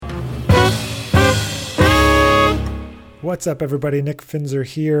What's up, everybody? Nick Finzer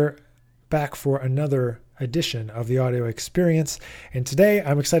here, back for another edition of the Audio Experience. And today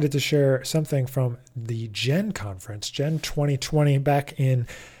I'm excited to share something from the Gen Conference, Gen 2020. Back in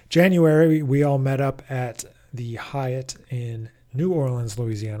January, we all met up at the Hyatt in New Orleans,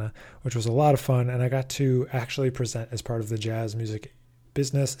 Louisiana, which was a lot of fun. And I got to actually present as part of the jazz music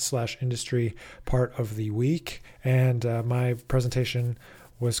business/industry part of the week. And my presentation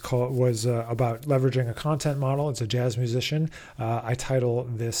was about leveraging a content model. It's a jazz musician. I title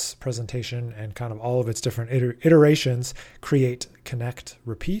this presentation and kind of all of its different iterations, Create, Connect,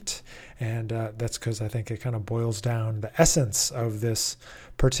 Repeat. And that's because I think it kind of boils down the essence of this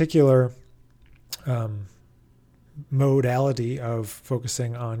particular modality of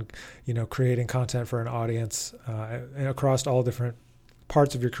focusing on, creating content for an audience across all different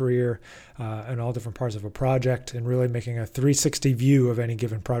parts of your career and all different parts of a project, and really making a 360 view of any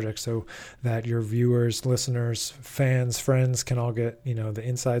given project so that your viewers, listeners, fans, friends can all get, the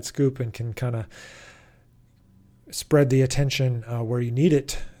inside scoop and can kind of spread the attention where you need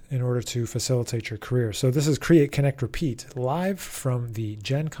it in order to facilitate your career. So this is Create, Connect, Repeat, live from the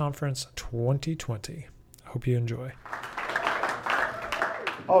Gen Conference 2020. I hope you enjoy.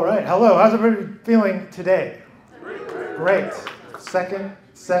 All right. Hello. How's everybody feeling today? Great. Second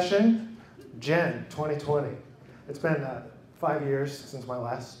session, Gen 2020. It's been 5 years since my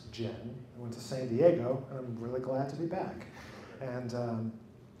last Gen. I went to San Diego, and I'm really glad to be back. And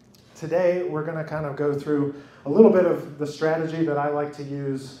today we're going to kind of go through a little bit of the strategy that I like to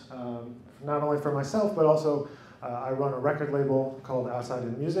use, not only for myself, but also I run a record label called Outside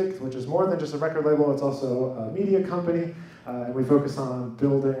in Music, which is more than just a record label. It's also a media company, and we focus on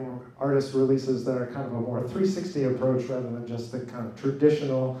building artist releases that are kind of a more 360 approach rather than just the kind of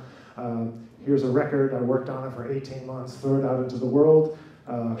traditional, here's a record, I worked on it for 18 months, throw it out into the world,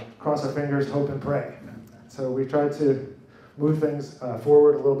 cross our fingers, hope and pray. So we tried to move things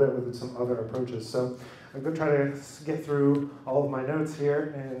forward a little bit with some other approaches. So I'm going to try to get through all of my notes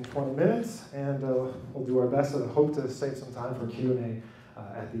here in 20 minutes, and we'll do our best, and hope to save some time for Q&A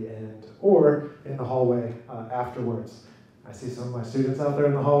at the end or in the hallway afterwards. I see some of my students out there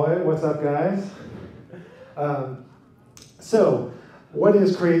in the hallway. What's up, guys? So what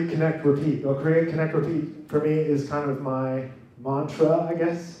is Create, Connect, Repeat? Well, Create, Connect, Repeat for me is kind of my mantra, I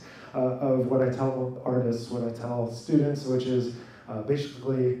guess, of what I tell artists, what I tell students, which is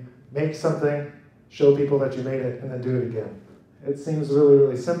basically make something, show people that you made it, and then do it again. It seems really,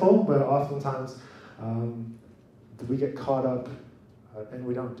 really simple, but oftentimes we get caught up and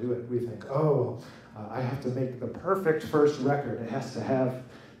we don't do it. We think, I have to make the perfect first record. It has to have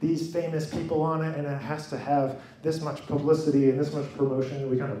these famous people on it, and it has to have this much publicity and this much promotion.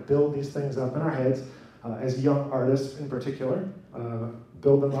 We kind of build these things up in our heads as young artists in particular,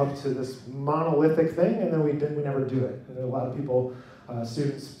 build them up to this monolithic thing, and then we never do it. And there are a lot of people,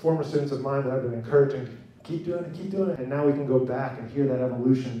 former students of mine that I've been encouraging to keep doing it, and now we can go back and hear that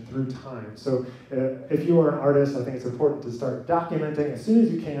evolution through time. So if you are an artist, I think it's important to start documenting as soon as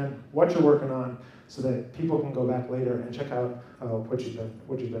you can what you're working on, so that people can go back later and check out what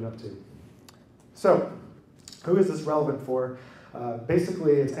you've been up to. So, who is this relevant for?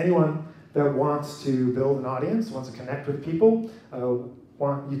 Basically, it's anyone that wants to build an audience, wants to connect with people.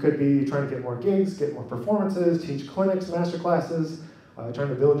 You could be trying to get more gigs, get more performances, teach clinics, master classes, trying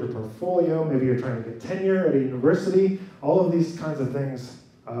to build your portfolio. Maybe you're trying to get tenure at a university. All of these kinds of things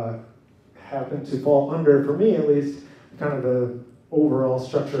happen to fall under, for me at least, kind of the overall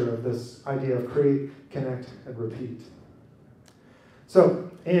structure of this idea of create, connect, and repeat.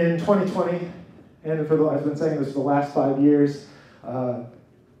 So in 2020, and I've been saying this for the last 5 years,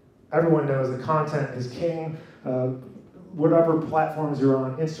 everyone knows that content is king. Whatever platforms you're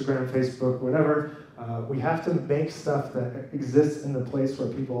on, Instagram, Facebook, whatever, we have to make stuff that exists in the place where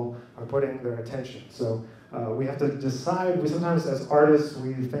people are putting their attention. So we have to decide. Sometimes as artists,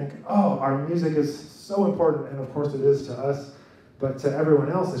 we think, our music is so important, and of course it is to us, but to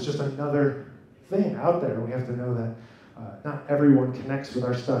everyone else, it's just another thing out there. We have to know that not everyone connects with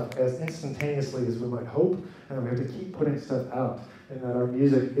our stuff as instantaneously as we might hope, and we have to keep putting stuff out, and that our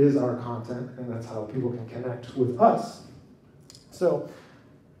music is our content, and that's how people can connect with us. So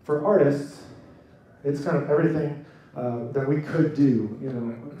for artists, it's kind of everything that we could do,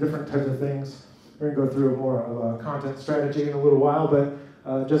 different types of things. We're going to go through more of a content strategy in a little while,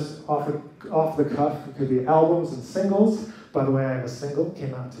 but just off the cuff, it could be albums and singles. By the way, I have a single,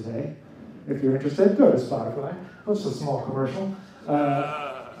 came out today. If you're interested, go to Spotify. It's just a small commercial.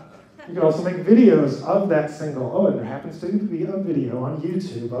 You can also make videos of that single. And there happens to be a video on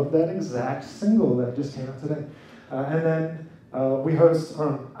YouTube of that exact single that just came out today. And then we host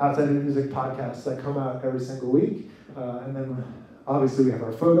Outside in Music podcasts that come out every single week. And then obviously we have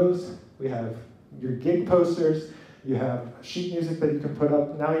our photos, we have your gig posters, you have sheet music that you can put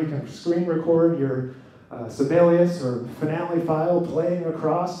up. Now you can screen record your Sibelius or finale file playing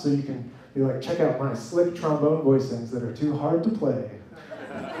across, so you can be like, check out my slick trombone voicings that are too hard to play.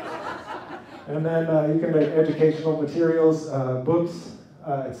 And then you can make educational materials, books,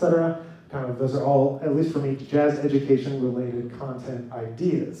 etc. Kind of, those are all, at least for me, jazz education related content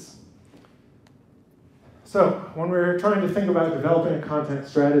ideas. So when we're trying to think about developing a content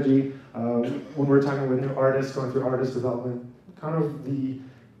strategy, when we're talking with new artists, going through artist development, kind of the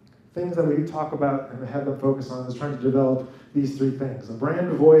things that we talk about and have them focus on is trying to develop these three things: a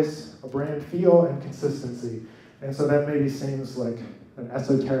brand voice, a brand feel, and consistency. And so that maybe seems like an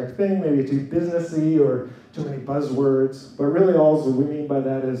esoteric thing, maybe too businessy or too many buzzwords, but really all we mean by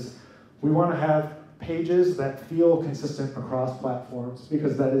that is we want to have pages that feel consistent across platforms,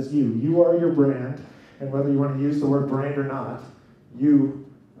 because that is you. You are your brand, and whether you want to use the word brand or not, you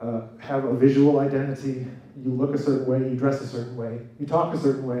have a visual identity, you look a certain way, you dress a certain way, you talk a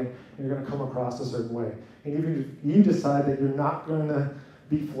certain way, and you're going to come across a certain way. And if you decide that you're not going to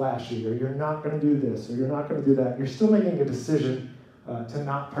be flashy, or you're not going to do this, or you're not going to do that, you're still making a decision to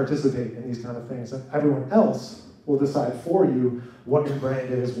not participate in these kind of things. And everyone else will decide for you what your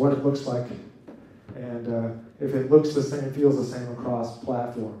brand is, what it looks like, and if it looks the same, feels the same across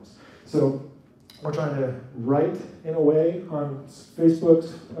platforms. So we're trying to write in a way on Facebook,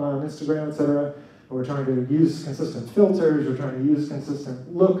 on Instagram, etc. We're trying to use consistent filters. We're trying to use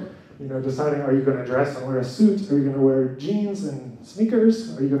consistent look. Deciding, are you going to dress and wear a suit? Are you going to wear jeans and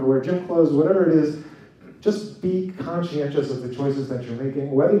sneakers? Are you going to wear gym clothes? Whatever it is, just be conscientious of the choices that you're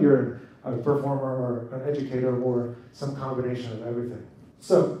making, whether you're a performer or an educator or some combination of everything.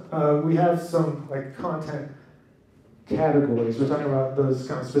 So we have some content categories. We're talking about those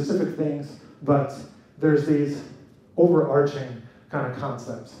kind of specific things, but there's these overarching kind of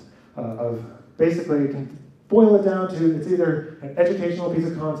concepts of basically, you can boil it down to, it's either an educational piece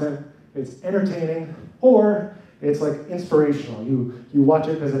of content, it's entertaining, or it's inspirational. You watch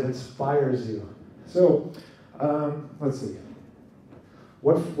it because it inspires you. So let's see.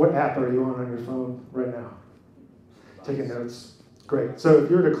 What app are you on your phone right now? Taking notes. Great. So if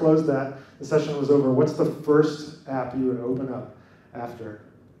you were to close that, the session was over, what's the first app you would open up after?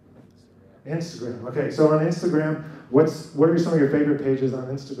 Instagram. Okay, so on Instagram, what are some of your favorite pages on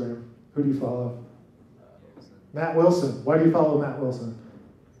Instagram? Who do you follow? Matt Wilson. Why do you follow Matt Wilson?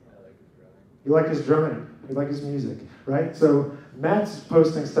 You like his drumming. You like his music, right? So Matt's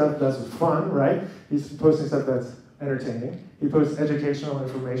posting stuff that's fun, right? He's posting stuff that's entertaining. He posts educational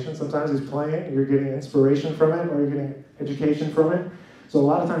information. Sometimes he's playing, you're getting inspiration from it, or you're getting education from it. So a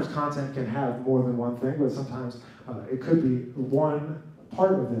lot of times content can have more than one thing, but sometimes it could be one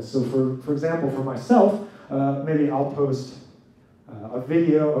part of this. So for example, for myself, maybe I'll post a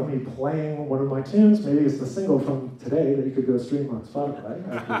video of me playing one of my tunes. Maybe it's the single from today that you could go stream on Spotify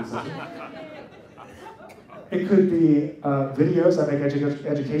after the session. It could be videos. I make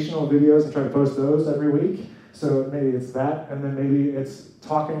educational videos and try to post those every week. So maybe it's that, and then maybe it's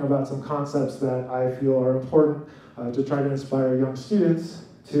talking about some concepts that I feel are important to try to inspire young students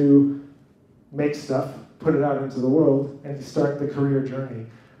to make stuff, put it out into the world, and start the career journey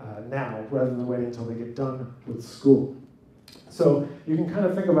now, rather than waiting until they get done with school. So you can kind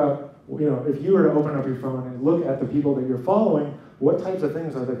of think about, if you were to open up your phone and look at the people that you're following, what types of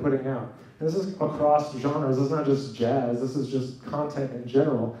things are they putting out? And this is across genres. This is not just jazz. This is just content in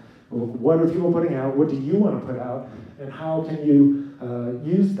general. What are people putting out? What do you want to put out? And how can you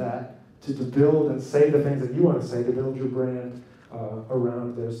use that to build and say the things that you want to say, to build your brand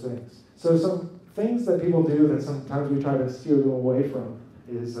around those things? So some things that people do that sometimes we try to steer them away from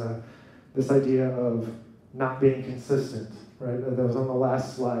is this idea of not being consistent, right? That was on the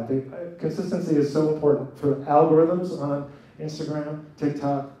last slide. Consistency is so important for algorithms on Instagram,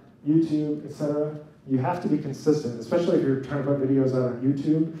 TikTok, YouTube, etc. You have to be consistent, especially if you're trying to put videos out on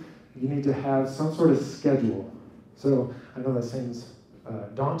YouTube. You need to have some sort of schedule. So I know that seems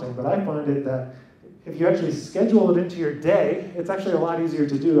daunting, but I find it that if you actually schedule it into your day, it's actually a lot easier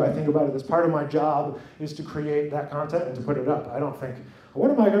to do. I think about it as part of my job is to create that content and to put it up. I don't think, what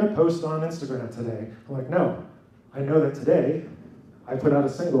am I going to post on Instagram today? I'm like, no. I know that today I put out a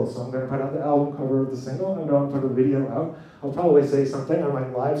single, so I'm going to put out the album cover of the single. I'm going to put a video out. I'll probably say something. I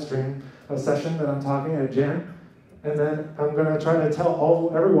might live stream a session that I'm talking at a jam. And then I'm going to try to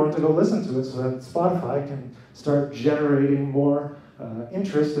tell everyone to go listen to it so that Spotify can start generating more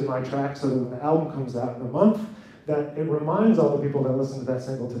interest in my track, so that when the album comes out in a month, that it reminds all the people that listen to that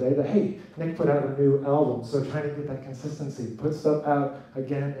single today that, hey, Nick put out a new album. So trying to get that consistency, put stuff out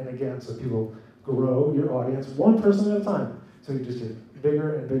again and again so people grow your audience one person at a time. So you just get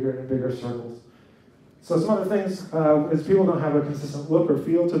bigger and bigger and bigger circles. So some other things is people don't have a consistent look or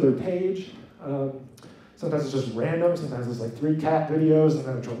feel to their page. Sometimes it's just random. Sometimes it's like 3 cat videos and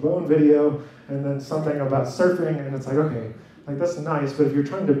then a trombone video and then something about surfing, and it's like, okay, like that's nice, but if you're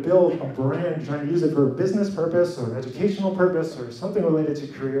trying to build a brand, you're trying to use it for a business purpose or an educational purpose or something related to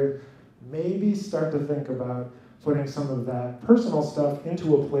career, maybe start to think about putting some of that personal stuff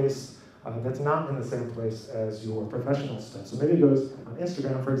into a place that's not in the same place as your professional stuff. So maybe it goes on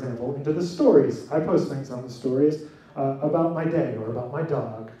Instagram, for example, into the stories. I post things on the stories about my day or about my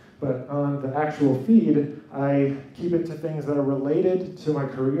dog, but on the actual feed, I keep it to things that are related to my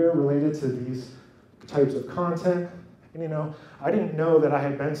career, related to these types of content. And, you know, I didn't know that I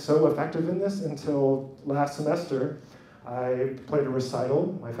had been so effective in this until last semester. I played a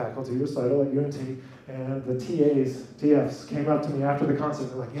recital, my faculty recital at UNT, and the TFs came up to me after the concert.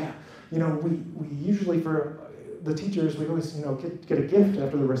 They're like, yeah, you know, we usually, for the teachers, we always, you know, get a gift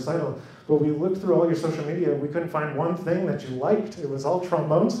after the recital, but we looked through all your social media, we couldn't find one thing that you liked. It was all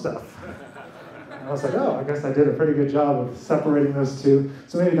trombone stuff. And I was like, oh, I guess I did a pretty good job of separating those two.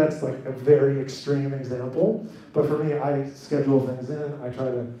 So maybe that's like a very extreme example. But for me, I schedule things in. I try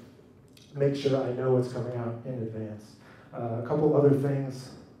to make sure I know what's coming out in advance. A couple other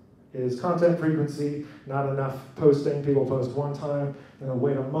things is content frequency. Not enough posting. People post one time, and they'll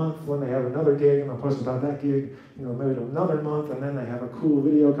wait a month when they have another gig, and they'll post about that gig. You know, maybe another month, and then they have a cool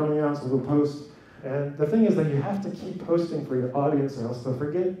video coming out, so they'll post. And the thing is that you have to keep posting for your audience, or else they'll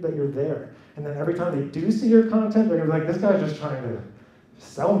forget that you're there. And then every time they do see your content, they're gonna be like, this guy's just trying to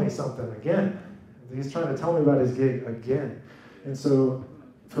sell me something again. He's trying to tell me about his gig again. And so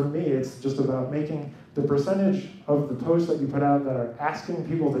for me, it's just about making the percentage of the posts that you put out that are asking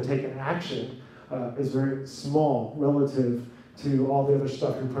people to take an action is very small relative to all the other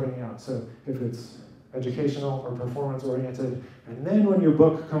stuff you're putting out. So if it's educational or performance oriented, and then when your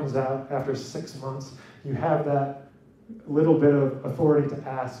book comes out after 6 months, you have that little bit of authority to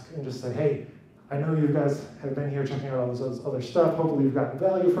ask and just say, hey, I know you guys have been here checking out all this other stuff, hopefully you've gotten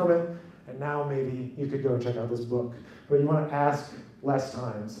value from it, and now maybe you could go check out this book. But you want to ask less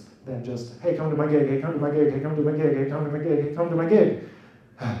times than just, hey, come to my gig, hey, come to my gig, hey, come to my gig, hey, come to my gig, hey, come to my gig.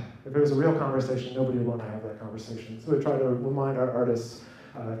 If it was a real conversation, nobody would want to have that conversation. So we try to remind our artists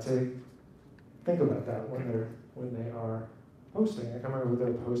to think about that when they are posting and come up with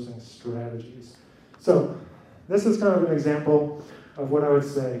their posting strategies. So this is kind of an example of what I would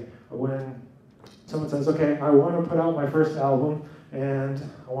say when someone says, okay, I want to put out my first album and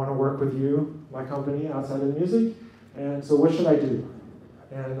I want to work with you, my company, outside of music, and so what should I do?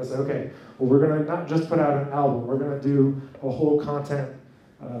 And I say, okay, well, we're going to not just put out an album, we're going to do a whole content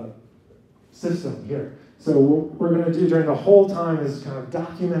system here. So what we're going to do during the whole time is kind of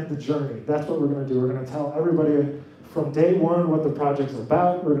document the journey. That's what we're going to do. We're going to tell everybody from day one what the project's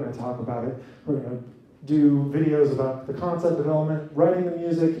about. We're going to talk about it. We're going to do videos about the concept development, writing the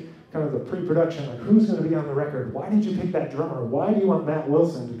music, kind of the pre-production, like who's going to be on the record? Why did you pick that drummer? Why do you want Matt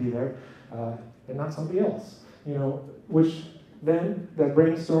Wilson to be there and not somebody else? You know, which then that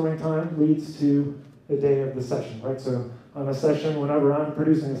brainstorming time leads to the day of the session, right? So on a session, whenever I'm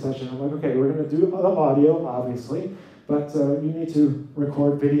producing a session, I'm like, okay, we're going to do the audio, obviously, but you need to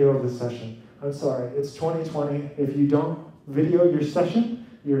record video of the session. I'm sorry, it's 2020. If you don't video your session,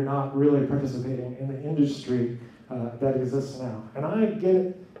 you're not really participating in the industry that exists now. And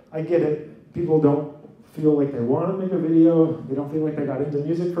I get it. People don't feel like they want to make a video. They don't feel like they got into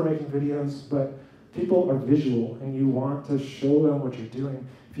music for making videos, but people are visual, and you want to show them what you're doing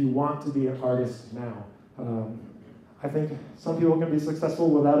if you want to be an artist now. I think some people can be successful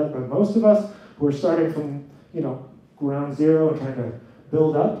without it, but most of us who are starting from, you know, ground zero and trying to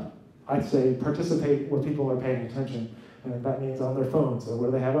build up, I'd say participate where people are paying attention. And that means on their phones. So what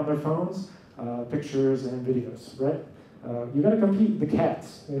do they have on their phones? Pictures and videos, right? You gotta compete with the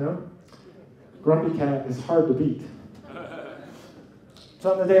cats, you know? Grumpy Cat is hard to beat.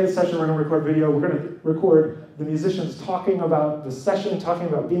 So on the day of the session, we're gonna record video. We're gonna record the musicians talking about the session, talking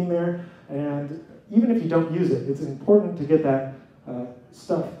about being there, and even if you don't use it, it's important to get that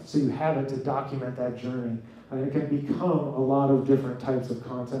stuff so you have it to document that journey. It can become a lot of different types of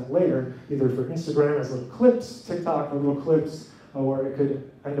content later, either for Instagram as little clips, TikTok as little clips, or it could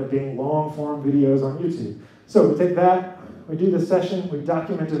end up being long-form videos on YouTube. So we take that, we do the session, we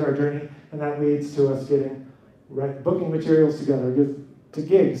documented our journey, and that leads to us getting booking materials together, to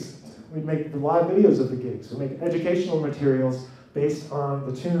gigs. We make the live videos of the gigs. We make educational materials based on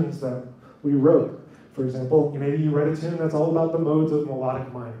the tunes that we wrote. For example, maybe you write a tune that's all about the modes of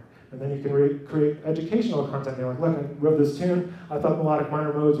melodic minor. And then you can create educational content. You're like, look, I wrote this tune. I thought melodic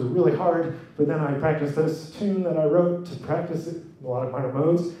minor modes were really hard, but then I practiced this tune that I wrote to practice melodic minor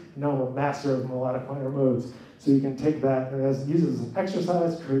modes. And now I'm a master of melodic minor modes. So you can take that and use it as an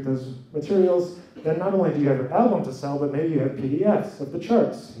exercise, create those materials. Then not only do you have your album to sell, but maybe you have PDFs of the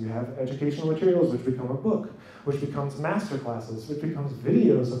charts. You have educational materials, which become a book, which becomes master classes, which becomes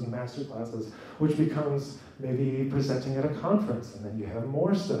videos of the master classes, which becomes maybe presenting at a conference, and then you have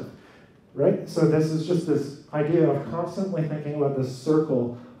more stuff, right? So this is just this idea of constantly thinking about this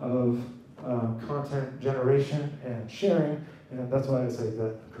circle of content generation and sharing, and that's why I say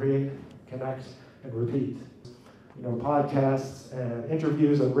that create, connect, and repeat. You know, podcasts and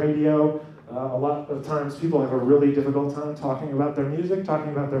interviews and radio, a lot of times people have a really difficult time talking about their music,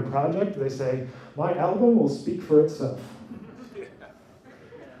 talking about their project. They say, my album will speak for itself.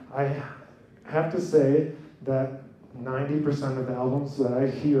 I have to say that 90% of the albums that I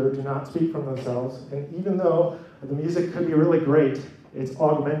hear do not speak for themselves, and even though the music could be really great, it's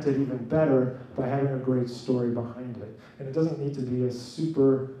augmented even better by having a great story behind it. And it doesn't need to be a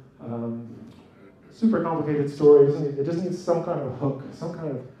super complicated story. It just needs some kind of hook, some kind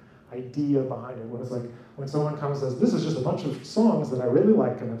of idea behind it. When it's like, when someone comes and says, this is just a bunch of songs that I really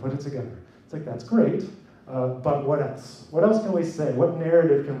like and I put it together. It's like, that's great, but what else? What else can we say? What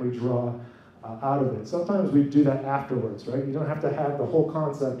narrative can we draw out of it? Sometimes we do that afterwards, right? You don't have to have the whole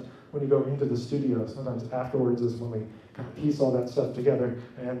concept when you go into the studio. Sometimes afterwards is when we kind of piece all that stuff together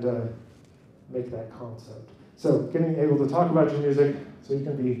and make that concept. So getting able to talk about your music so you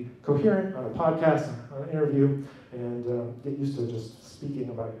can be coherent on a podcast, on an interview, and get used to just speaking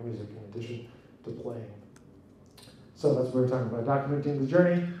about your music in addition to playing. So that's what we're talking about, documenting the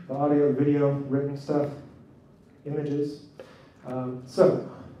journey, the audio, video, written stuff, images. So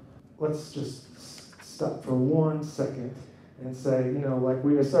let's just stop for 1 second and say, you know, like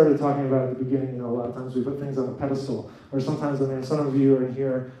we started talking about at the beginning, you know, a lot of times we put things on a pedestal, or sometimes, I mean, some of you are in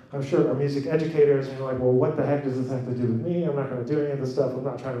here, I'm sure, are music educators, and you're like, well, what the heck does this have to do with me? I'm not going to do any of this stuff. I'm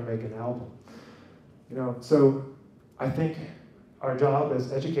not trying to make an album. You know, so I think our job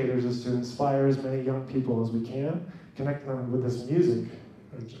as educators is to inspire as many young people as we can, connect them with this music,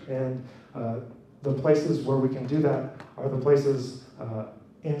 and the places where we can do that are the places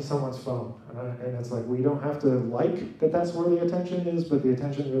in someone's phone. And it's like, we don't have to like that that's where the attention is, but the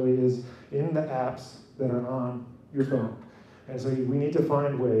attention really is in the apps that are on your phone. And so we need to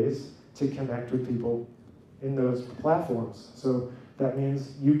find ways to connect with people in those platforms. So that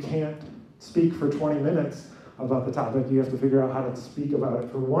means you can't speak for 20 minutes about the topic. You have to figure out how to speak about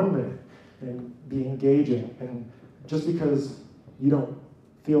it for 1 minute and be engaging. And just because you don't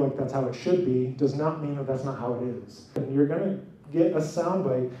feel like that's how it should be does not mean that that's not how it is. And you're going to get a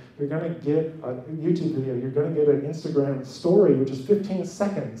soundbite, you're going to get a YouTube video, you're going to get an Instagram story, which is 15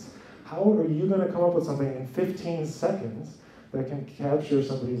 seconds. How are you going to come up with something in 15 seconds that can capture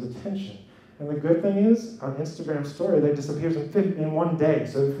somebody's attention? And the good thing is, on Instagram story, that disappears in 1 day.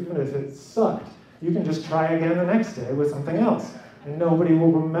 So even if it sucked, you can just try again the next day with something else, and nobody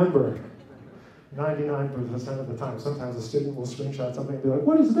will remember 99% of the time. Sometimes a student will screenshot something and be like,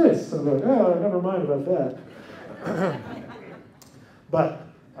 what is this? And I'm like, oh, never mind about that. But,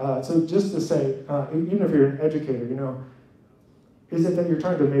 so just to say, even if you're an educator, you know, is it that you're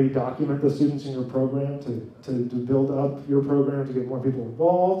trying to maybe document the students in your program to build up your program, to get more people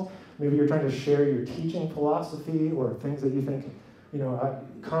involved? Maybe you're trying to share your teaching philosophy or things that you think, you know,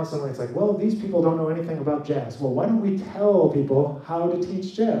 constantly it's like, well, these people don't know anything about jazz. Well, why don't we tell people how to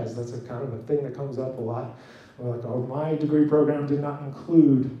teach jazz? That's a kind of a thing that comes up a lot. We're like, oh, my degree program did not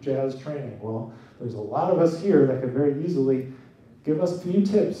include jazz training. Well, there's a lot of us here that could very easily give us a few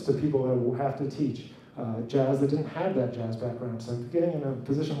tips to people that have to teach jazz that didn't have that jazz background. So getting in a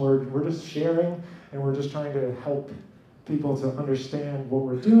position where we're just sharing and we're just trying to help people to understand what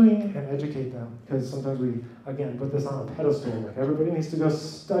we're doing and educate them. Because sometimes we, again, put this on a pedestal. Like everybody needs to go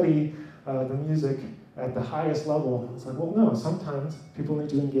study the music at the highest level. It's like, well, no, sometimes people need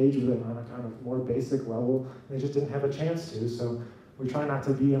to engage with it on a kind of more basic level. They just didn't have a chance to. So we try not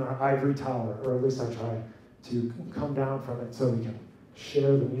to be in our ivory tower, or at least I try to come down from it so we can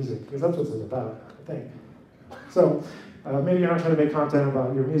share the music, because that's what it's about, I think. So maybe you're not trying to make content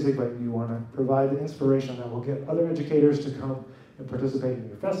about your music, but you want to provide the inspiration that will get other educators to come and participate in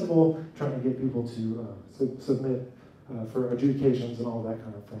your festival, trying to get people to submit for adjudications and all that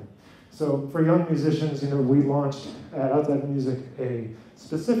kind of thing. So for young musicians, you know, we launched at Outside Music a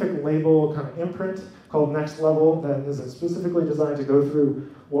specific label, kind of imprint called Next Level, that is specifically designed to go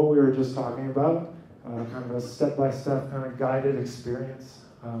through what we were just talking about. Kind of a step-by-step kind of guided experience,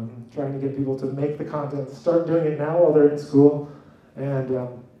 trying to get people to make the content, start doing it now while they're in school,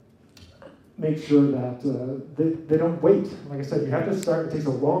 and make sure that they don't wait. Like I said, you have to start. It takes a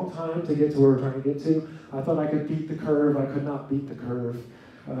long time to get to where we're trying to get to. I thought I could beat the curve. I could not beat the curve.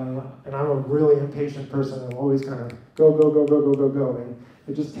 And I'm a really impatient person. I'm always kind of go, go, go, go, go, go, go. And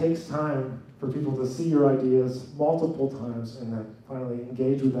it just takes time for people to see your ideas multiple times and then finally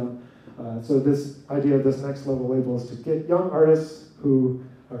engage with them. So this idea of this next level label is to get young artists who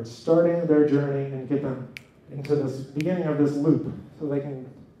are starting their journey and get them into this beginning of this loop so they can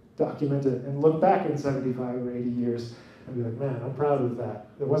document it and look back in 75 or 80 years and be like, man, I'm proud of that.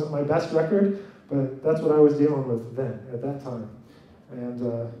 It wasn't my best record, but that's what I was dealing with then, at that time. And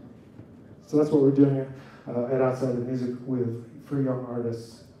so that's what we're doing at Outside of Music for young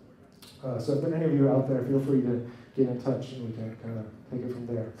artists. So if any of you out there, feel free to get in touch and we can kind of take it from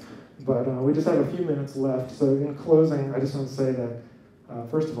there. But we just have a few minutes left. So in closing, I just want to say that,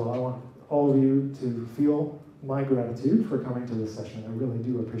 first of all, I want all of you to feel my gratitude for coming to this session. I really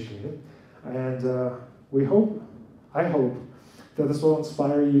do appreciate it. And I hope that this will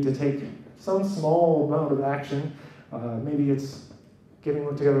inspire you to take some small amount of action. Maybe it's getting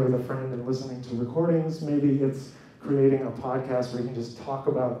together with a friend and listening to recordings. Maybe it's creating a podcast where you can just talk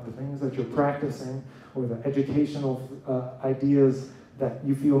about the things that you're practicing or the educational ideas that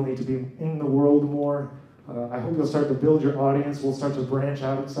you feel need to be in the world more. I hope you'll start to build your audience. We'll start to branch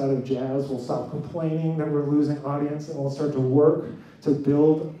out outside of jazz. We'll stop complaining that we're losing audience, and we'll start to work to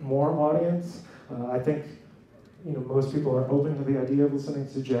build more audience. I think most people are open to the idea of listening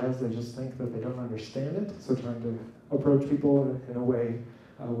to jazz. They just think that they don't understand it. So trying to approach people in a way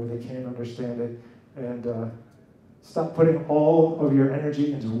where they can understand it, and stop putting all of your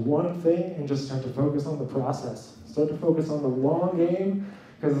energy into one thing and just start to focus on the process. Start to focus on the long game,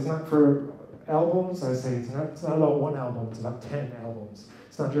 because it's not for albums. I say it's not about one album, it's about 10 albums.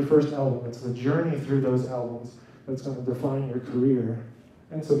 It's not your first album, it's the journey through those albums that's going to define your career.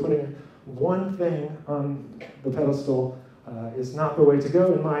 And so putting one thing on the pedestal is not the way to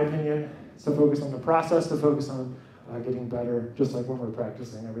go, in my opinion. It's to focus on the process, to focus on getting better, just like when we're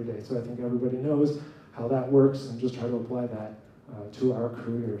practicing every day. So I think everybody knows how that works, and just try to apply that to our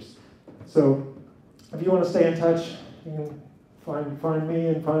careers. So if you want to stay in touch, you can find me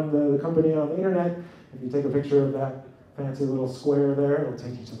and find the company on the internet. If you take a picture of that fancy little square there, it'll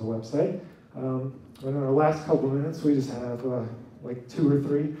take you to the website. And in our last couple of minutes, we just have like 2 or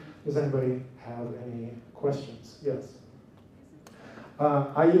 3. Does anybody have any questions? Yes.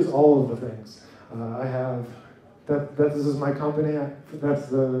 I use all of the things. I have this is my company. That's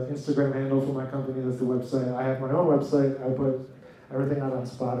the Instagram handle for my company. That's the website. I have my own website. I put everything out on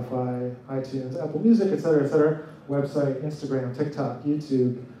Spotify, iTunes, Apple Music, etc., etc. Website, Instagram, TikTok,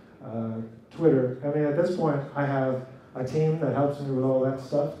 YouTube, Twitter. I mean, at this point, I have a team that helps me with all that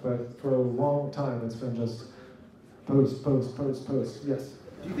stuff, but for a long time, it's been just post, post, post, post. Yes?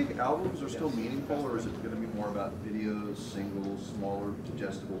 Do you think albums are still meaningful, or is it going to be more about videos, singles, smaller,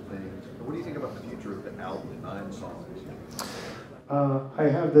 digestible things? Or what do you think about the future of the album, 9 songs? I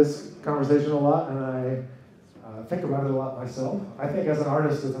have this conversation a lot, and I think about it a lot myself. I think as an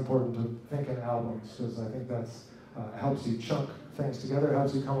artist, it's important to think in albums, because I think that's helps you chunk things together, it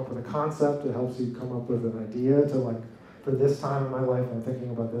helps you come up with a concept, it helps you come up with an idea to, like, for this time in my life, I'm thinking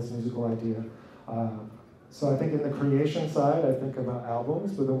about this musical idea. So I think in the creation side, I think about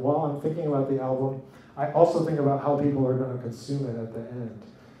albums, but then while I'm thinking about the album, I also think about how people are going to consume it at the end.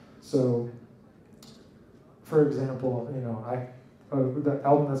 So, for example, the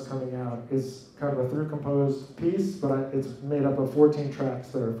album that's coming out is kind of a through-composed piece, but it's made up of 14 tracks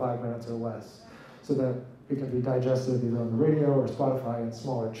that are 5 minutes or less, so that it can be digested either on the radio or Spotify in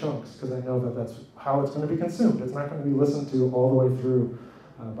smaller chunks, because I know that that's how it's going to be consumed. It's not going to be listened to all the way through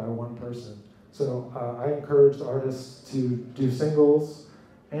by one person. So I encouraged artists to do singles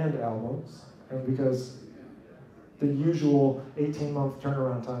and albums, and because the usual 18-month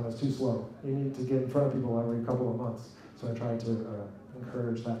turnaround time is too slow. You need to get in front of people every couple of months. So I try to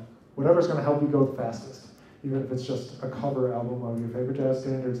encourage that. Whatever's going to help you go the fastest, even if it's just a cover album of your favorite jazz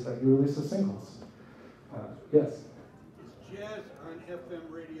standards that you release as singles. Yes? Is jazz on FM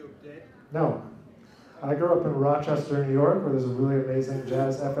radio dead? No. I grew up in Rochester, New York, where there's a really amazing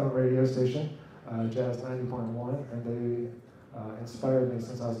jazz FM radio station, Jazz 90.1, and they inspired me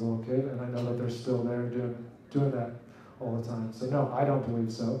since I was a little kid, and I know that they're still there doing that all the time. So no, I don't believe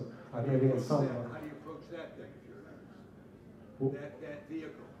so. Maybe it's some... How do you approach that then, if you're an artist? That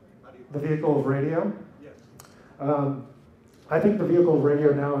vehicle. How do you The vehicle of radio? Yes. I think the vehicle of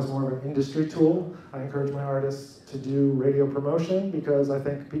radio now is more of an industry tool. I encourage my artists to do radio promotion, because I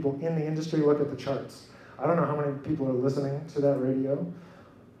think people in the industry look at the charts. I don't know how many people are listening to that radio,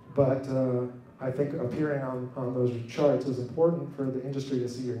 but I think appearing on those charts is important for the industry to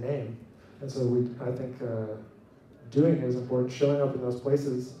see your name. And so I think doing it is important. Showing up in those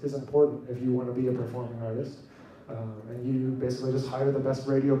places is important if you want to be a performing artist. And you basically just hire the best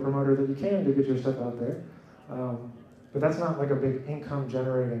radio promoter that you can to get your stuff out there. But that's not like a big income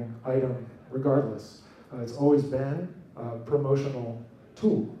generating item regardless. It's always been a promotional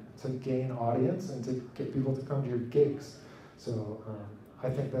tool to gain audience and to get people to come to your gigs. So I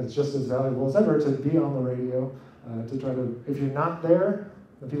think that's just as valuable as ever to be on the radio, to try to, if you're not there,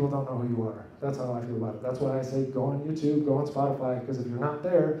 then people don't know who you are. That's how I feel about it. That's why I say go on YouTube, go on Spotify, because if you're not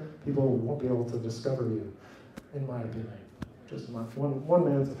there, people won't be able to discover you, in my opinion. Just my one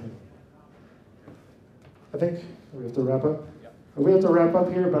man's opinion. I think we have to wrap up. Yep. We have to wrap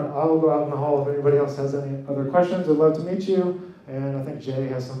up here, but I'll go out in the hall if anybody else has any other questions. I'd love to meet you. And I think Jay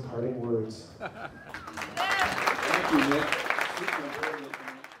has some parting words. Thank you, Nick.